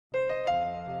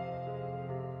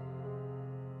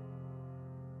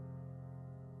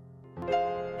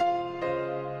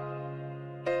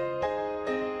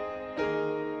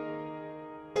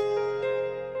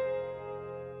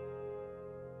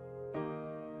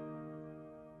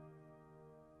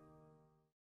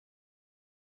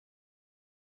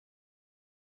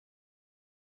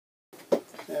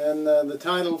And the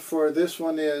title for this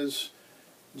one is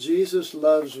Jesus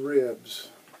Loves Ribs.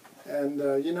 And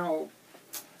you know,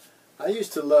 I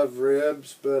used to love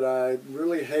ribs, but I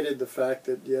really hated the fact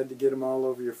that you had to get them all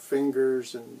over your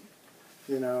fingers, and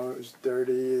you know, it was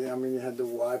dirty. I mean, you had to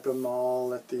wipe them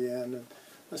all at the end. And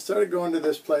I started going to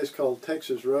this place called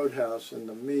Texas Roadhouse, and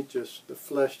the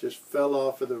flesh just fell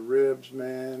off of the ribs,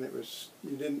 man. It was,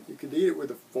 you could eat it with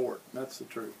a fork. That's the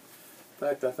truth. In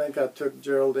fact, I think I took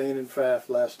Geraldine and Pfaff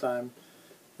last time,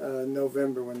 in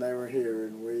November when they were here,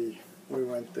 and we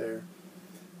went there.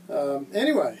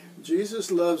 Anyway,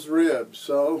 Jesus loves ribs,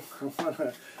 so I want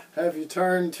to have you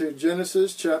turn to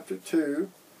Genesis chapter 2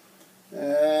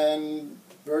 and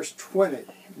verse 20.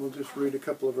 We'll just read a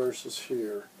couple of verses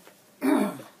here.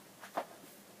 And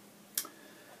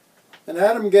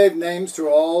Adam gave names to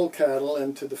all cattle,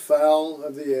 and to the fowl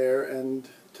of the air, and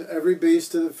to every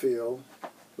beast of the field.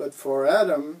 But for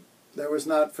Adam there was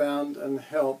not found an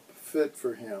help fit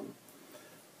for him.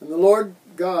 And the Lord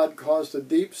God caused a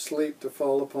deep sleep to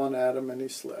fall upon Adam, and he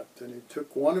slept. And he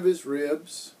took one of his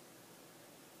ribs,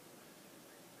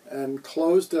 and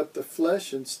closed up the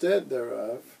flesh instead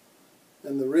thereof.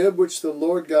 And the rib which the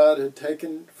Lord God had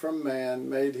taken from man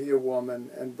made he a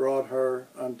woman, and brought her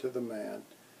unto the man.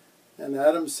 And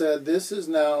Adam said, This is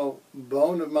now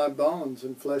bone of my bones,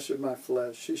 and flesh of my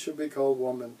flesh. She shall be called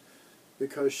woman,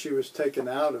 because she was taken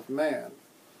out of man.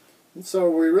 And so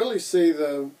we really see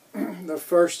the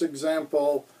first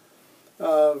example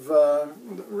of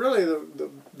really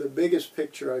the biggest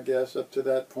picture, I guess, up to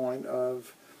that point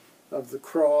of the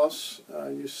cross.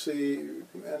 You see,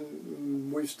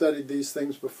 and we've studied these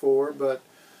things before, but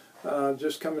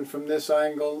just coming from this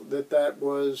angle, that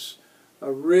was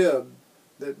a rib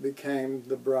that became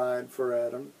the bride for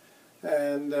Adam.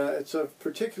 And it's a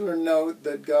particular note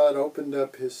that God opened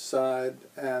up his side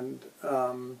and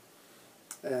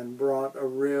brought a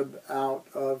rib out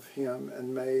of him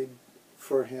and made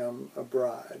for him a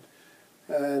bride.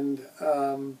 And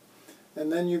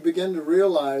then you begin to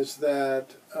realize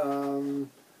that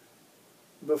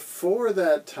before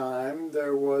that time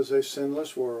there was a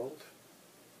sinless world.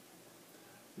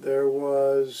 There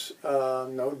was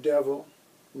no devil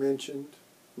mentioned,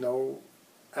 no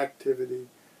activity.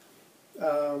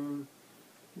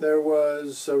 There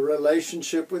was a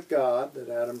relationship with God that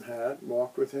Adam had,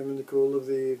 walked with him in the cool of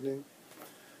the evening.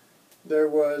 There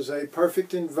was a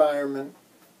perfect environment.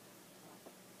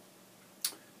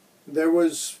 There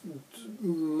was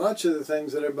much of the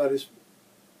things that everybody's,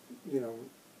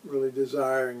 really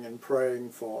desiring and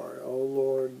praying for. Oh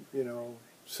Lord,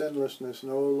 sinlessness,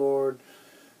 and oh Lord,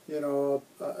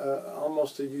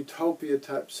 almost a utopia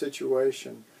type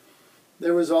situation.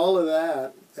 There was all of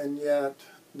that, and yet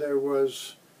there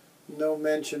was no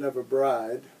mention of a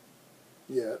bride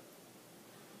yet.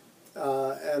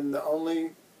 And the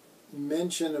only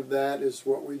mention of that is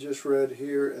what we just read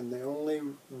here, and the only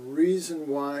reason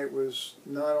why it was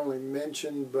not only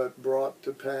mentioned but brought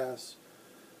to pass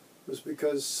was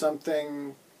because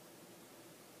something,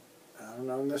 I don't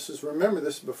know, and remember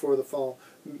this is before the fall,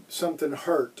 something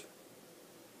hurt.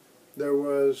 There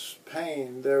was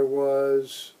pain, there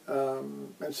was,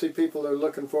 and see, people are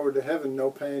looking forward to heaven,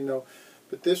 no pain,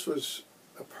 but this was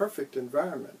a perfect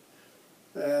environment.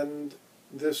 And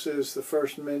this is the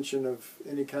first mention of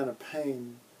any kind of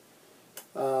pain.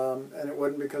 And it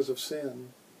wasn't because of sin.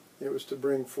 It was to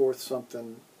bring forth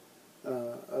something,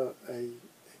 a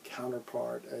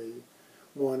counterpart,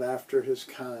 one after his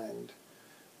kind.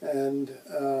 And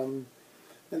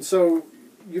so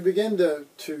you begin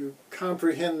to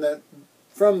comprehend that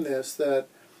from this, that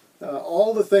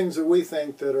all the things that we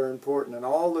think that are important and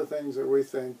all the things that we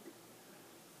think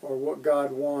are what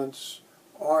God wants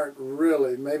aren't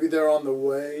really, maybe they're on the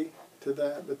way to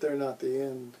that, but they're not the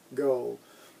end goal.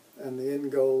 And the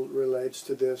end goal relates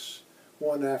to this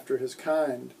one after his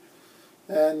kind.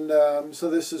 And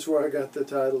so this is where I got the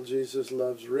title, Jesus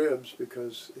Loves Ribs,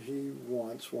 because he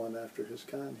wants one after his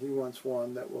kind. He wants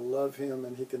one that will love him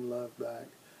and he can love back.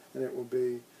 And it will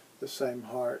be the same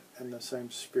heart and the same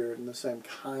spirit and the same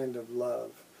kind of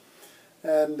love.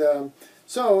 And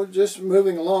so just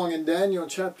moving along, in Daniel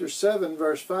chapter 7,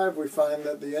 verse 5, we find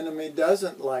that the enemy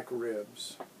doesn't like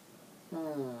ribs.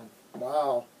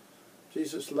 Wow.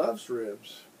 Jesus loves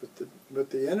ribs, but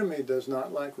the enemy does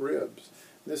not like ribs.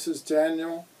 This is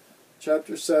Daniel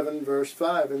chapter 7, verse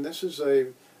 5, and this is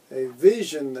a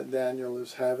vision that Daniel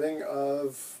is having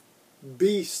of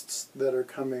beasts that are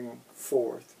coming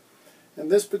forth.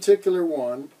 And this particular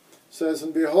one says,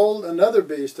 And behold, another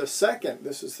beast, a second,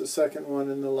 this is the second one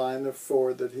in the line of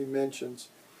four that he mentions.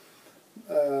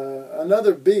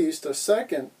 Another beast, a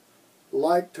second,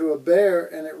 like to a bear,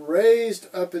 and it raised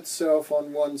up itself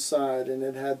on one side, and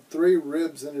it had 3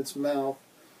 ribs in its mouth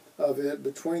of it,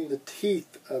 between the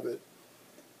teeth of it.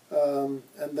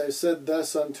 And they said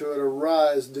thus unto it,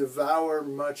 Arise, devour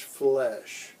much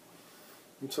flesh.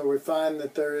 And so we find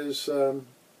that there's a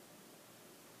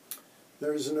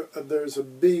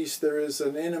beast, there is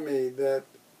an enemy that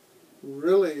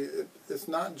really, it's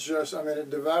not just, I mean, it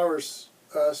devours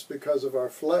us because of our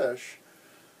flesh,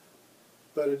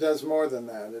 but it does more than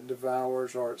that. It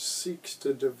devours, or it seeks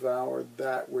to devour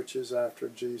that which is after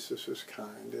Jesus'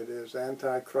 kind. It is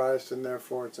anti-Christ, and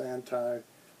therefore it's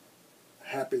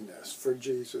anti-happiness for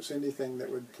Jesus, anything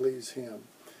that would please him.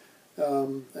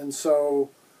 And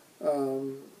so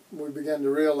we begin to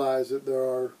realize that there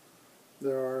are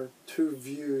 2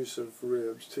 views of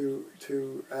ribs,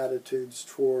 two attitudes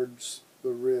towards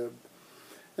the rib.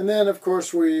 And then, of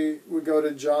course, we go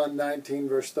to John 19,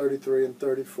 verse 33 and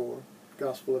 34.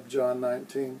 Gospel of John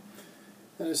 19.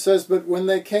 And it says, But when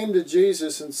they came to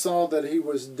Jesus and saw that he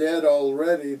was dead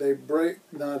already, they brake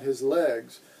not his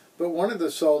legs. But one of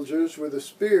the soldiers with a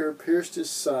spear pierced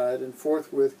his side, and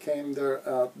forthwith came there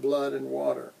out blood and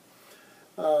water.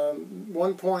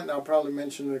 One point, and I'll probably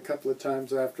mention it a couple of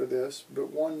times after this,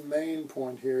 but one main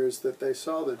point here is that they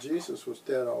saw that Jesus was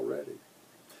dead already.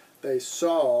 They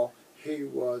saw he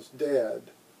was dead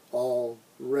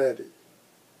already.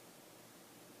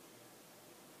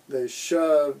 They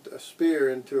shoved a spear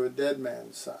into a dead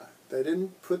man's side. They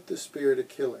didn't put the spear to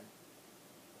kill him.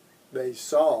 They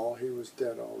saw he was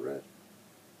dead already.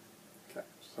 Okay,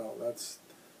 so it's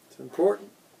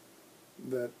important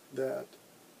that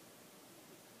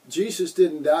Jesus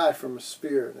didn't die from a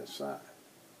spear in his side.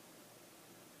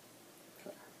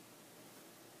 Okay.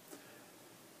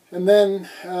 And then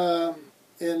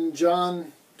in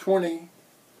John 20,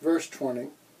 verse 20,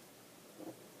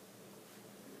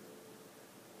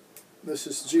 this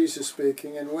is Jesus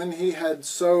speaking, And when he had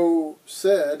so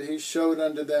said, he showed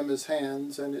unto them his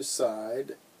hands and his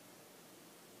side.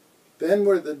 Then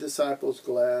were the disciples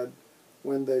glad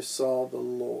when they saw the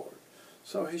Lord.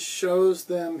 So he shows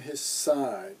them his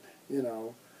side,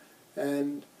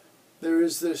 and there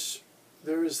is this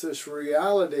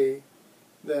reality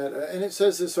that, and it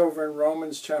says this over in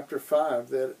Romans chapter 5,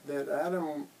 that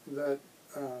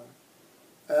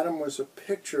Adam was a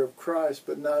picture of Christ,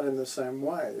 but not in the same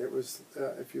way. It was,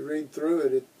 if you read through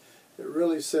it, it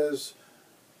really says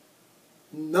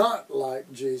not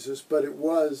like Jesus, but it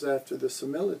was after the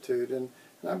similitude. And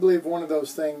I believe one of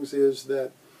those things is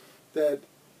that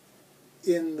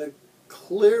in the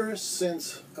clearest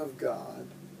sense of God,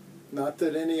 not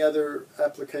that any other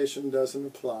application doesn't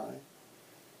apply,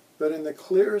 but in the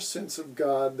clearest sense of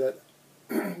God, that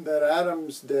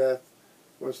Adam's death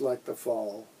was like the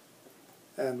fall,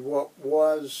 and what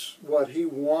he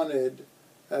wanted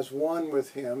as one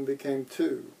with him became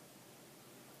 2,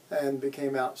 and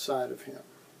became outside of him.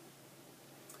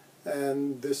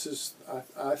 And this is,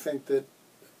 I think that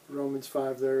Romans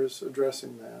 5 there is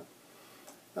addressing that.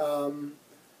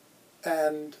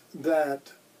 And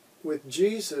that with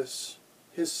Jesus,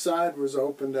 his side was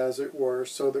opened, as it were,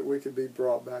 so that we could be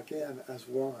brought back in as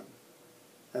one.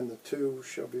 And the 2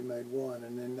 shall be made one.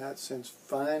 And in that sense,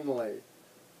 finally,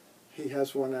 he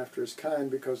has one after his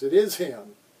kind, because it is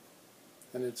him.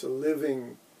 And it's a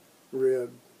living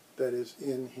rib that is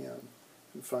in him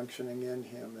and functioning in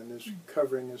him and is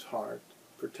covering his heart,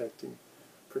 protecting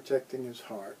his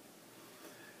heart.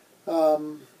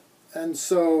 And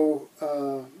so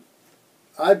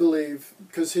I believe,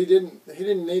 because he didn't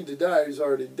need to die, he's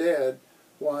already dead.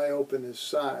 Why open his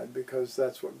side? Because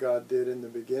that's what God did in the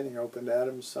beginning, opened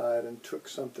Adam's side and took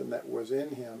something that was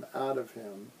in him out of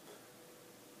him,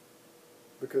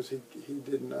 because he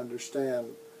didn't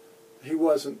understand. He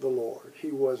wasn't the Lord. He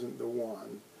wasn't the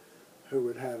one who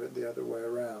would have it the other way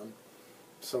around.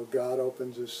 So God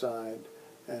opens his side,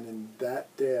 and in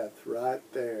that death right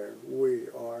there, we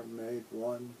are made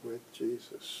one with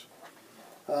Jesus.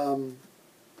 And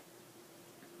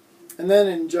then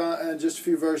in John, just a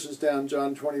few verses down,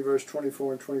 John 20, verse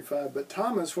 24 and 25, But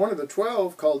Thomas, one of the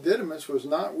 12, called Didymus, was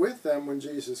not with them when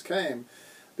Jesus came.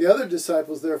 The other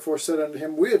disciples therefore said unto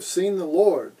him, We have seen the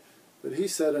Lord. But he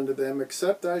said unto them,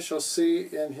 Except I shall see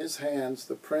in his hands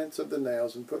the prints of the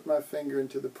nails, and put my finger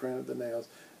into the print of the nails,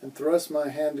 and thrust my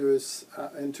hand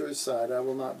into his side, I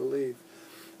will not believe.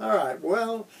 All right,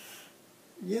 well,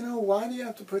 why do you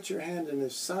have to put your hand in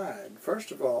his side?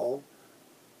 First of all,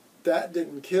 that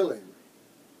didn't kill him.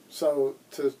 So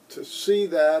to see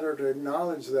that or to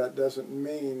acknowledge that doesn't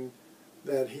mean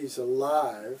that he's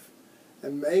alive.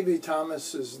 And maybe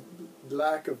Thomas's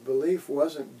lack of belief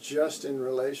wasn't just in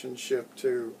relationship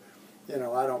to you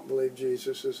know, I don't believe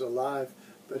Jesus is alive,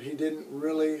 but he didn't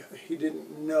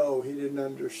know, he didn't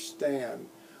understand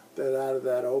that out of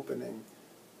that opening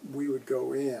we would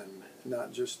go in,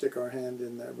 not just stick our hand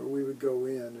in there, but we would go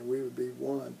in and we would be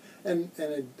one. And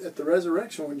at the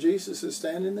resurrection, when Jesus is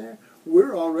standing there,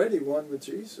 we're already one with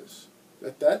Jesus.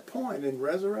 At that point in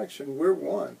resurrection, we're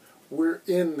one. We're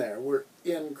in there. We're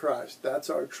in Christ. That's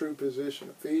our true position.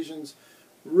 Ephesians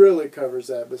really covers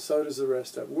that, but so does the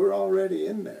rest of it. We're already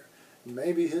in there.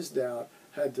 Maybe his doubt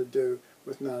had to do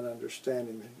with not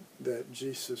understanding that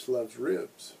Jesus loves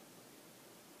ribs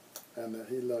and that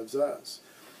he loves us.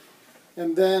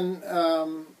 And then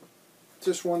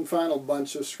just one final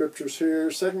bunch of scriptures here.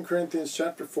 2 Corinthians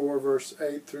chapter 4, verse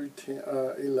 8 through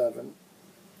 11.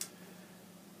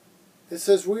 It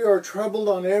says, we are troubled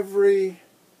on every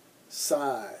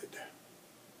side.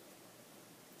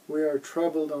 We are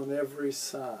troubled on every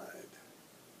side.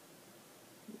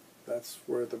 That's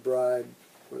where the bride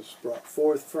was brought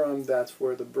forth from. That's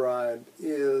where the bride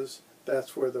is.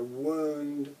 That's where the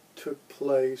wound took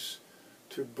place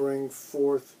to bring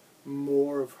forth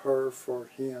more of her for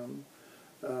him,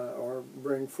 or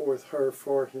bring forth her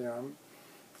for him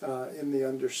in the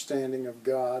understanding of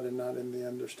God and not in the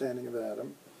understanding of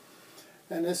Adam.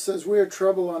 And it says, we are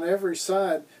troubled on every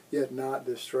side, yet not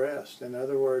distressed. In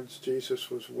other words, Jesus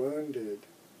was wounded,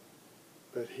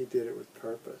 but he did it with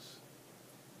purpose.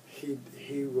 He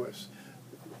was,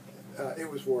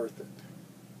 it was worth it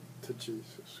to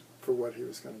Jesus for what he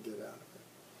was going to get out of it.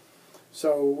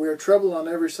 So we are troubled on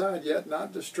every side, yet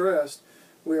not distressed.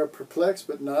 We are perplexed,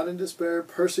 but not in despair,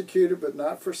 persecuted, but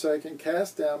not forsaken,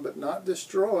 cast down, but not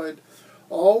destroyed,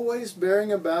 always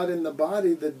bearing about in the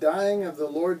body the dying of the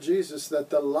Lord Jesus, that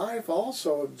the life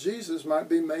also of Jesus might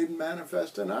be made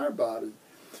manifest in our body.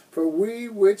 For we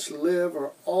which live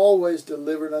are always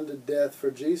delivered unto death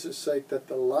for Jesus' sake, that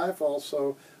the life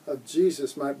also of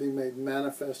Jesus might be made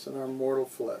manifest in our mortal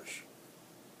flesh.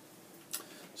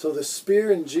 So the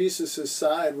spear in Jesus'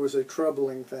 side was a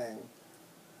troubling thing,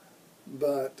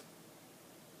 but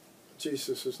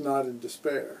Jesus is not in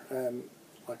despair. And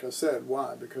like I said,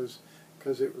 why? Because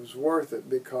it was worth it,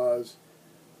 because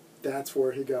that's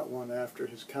where he got one after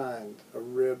his kind, a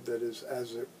rib that is,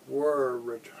 as it were,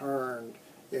 returned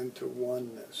into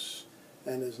oneness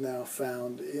and is now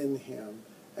found in him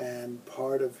and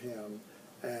part of him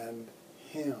and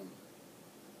him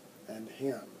and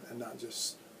him, and not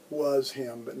just was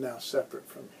him, but now separate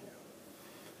from him.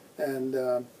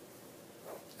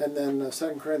 And then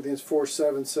 2 Corinthians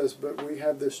 4:7 says, but we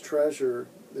have this treasure,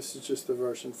 this is just the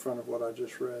verse in front of what I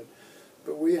just read,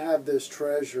 but we have this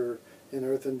treasure in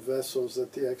earthen vessels,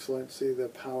 that the excellency of the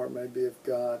power may be of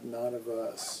God, not of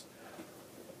us.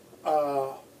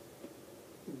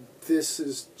 This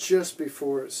is just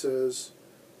before it says,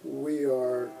 we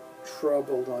are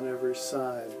troubled on every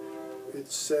side.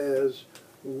 It says,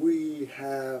 we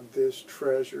have this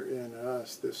treasure in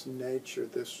us, this nature,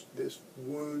 this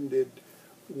wounded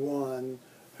one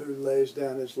who lays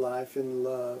down his life in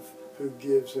love, who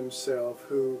gives himself,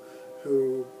 who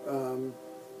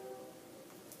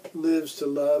lives to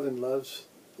love and loves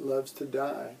to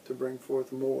die, to bring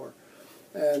forth more.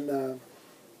 And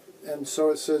so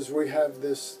it says we have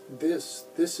this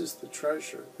is the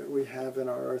treasure that we have in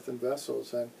our earthen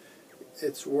vessels, and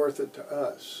it's worth it to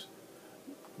us.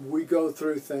 We go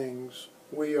through things,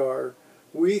 we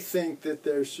think that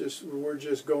we're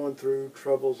just going through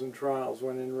troubles and trials,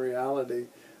 when in reality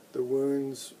the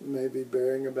wounds may be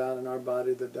bearing about in our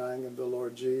body the dying of the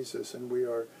Lord Jesus, and we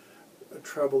are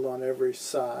troubled on every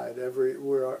side.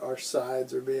 Our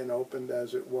sides are being opened,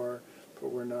 as it were,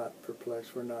 but we're not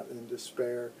perplexed, we're not in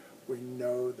despair. We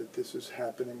know that this is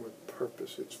happening with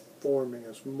purpose. It's forming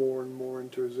us more and more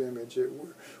into his image.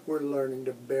 We're learning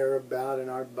to bear about in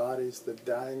our bodies the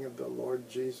dying of the Lord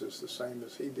Jesus, the same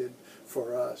as he did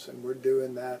for us, and we're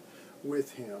doing that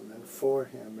with him and for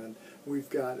him. And we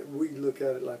look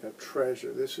at it like a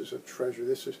treasure. This is a treasure.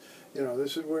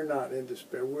 We're not in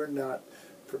despair. We're not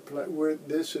perplexed.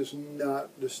 This is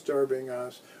not disturbing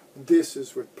us. This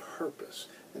is with purpose.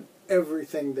 And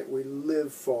everything that we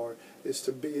live for is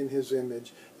to be in his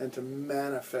image and to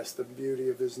manifest the beauty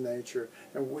of his nature.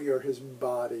 And we are his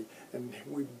body, and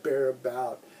we bear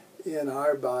about in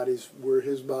our bodies, we're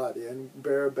his body, and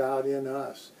bear about in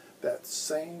us that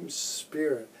same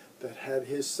spirit that had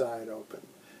his side open.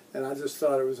 And I just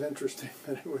thought it was interesting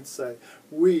that it would say,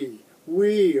 we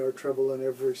are troubled on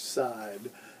every side,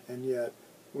 and yet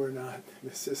we're not.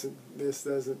 This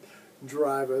doesn't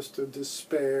drive us to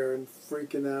despair and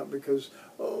freaking out because,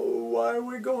 why are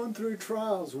we going through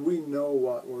trials? We know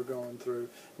what we're going through,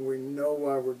 and we know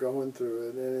why we're going through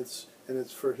it, and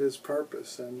it's for his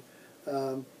purpose. And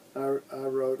I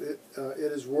wrote, it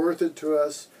is worth it to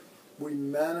us. We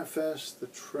manifest the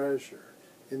treasure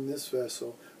in this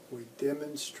vessel. We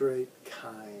demonstrate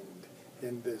kind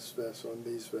in this vessel, in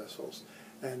these vessels.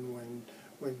 And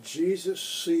when Jesus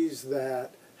sees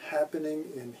that happening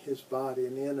in his body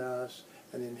and in us,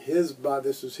 and in his body,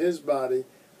 this is his body,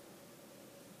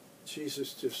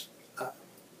 Jesus just,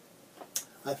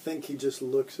 I think he just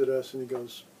looks at us and he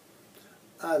goes,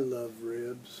 I love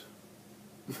ribs.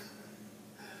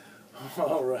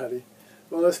 Alrighty.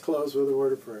 Well, let's close with a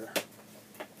word of prayer.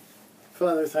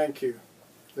 Father, thank you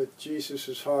that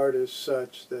Jesus' heart is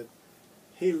such that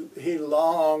he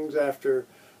longs after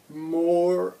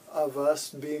more of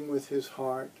us being with his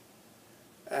heart,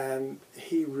 and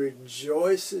he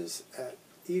rejoices at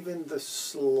even the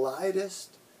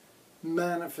slightest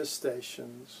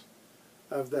manifestations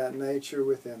of that nature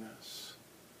within us.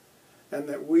 And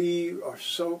that we are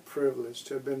so privileged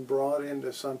to have been brought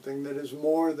into something that is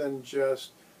more than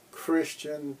just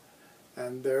Christian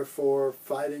and therefore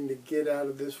fighting to get out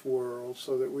of this world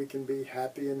so that we can be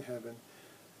happy in heaven.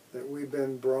 That we've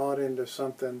been brought into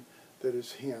something that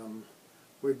is him.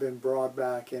 We've been brought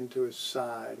back into his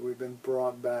side. We've been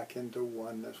brought back into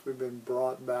oneness. We've been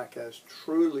brought back as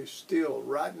truly still,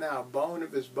 right now, bone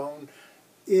of his bone,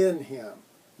 in him,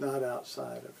 not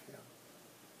outside of him.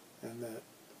 And that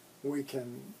we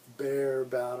can bear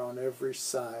about on every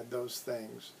side those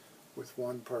things with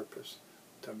one purpose,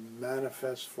 to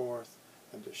manifest forth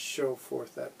and to show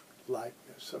forth that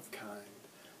likeness of kind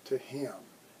to him.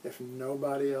 If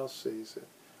nobody else sees it,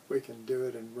 we can do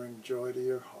it and bring joy to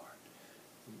your heart.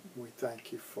 We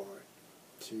thank you for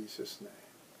it. In Jesus' name,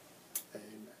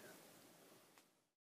 amen.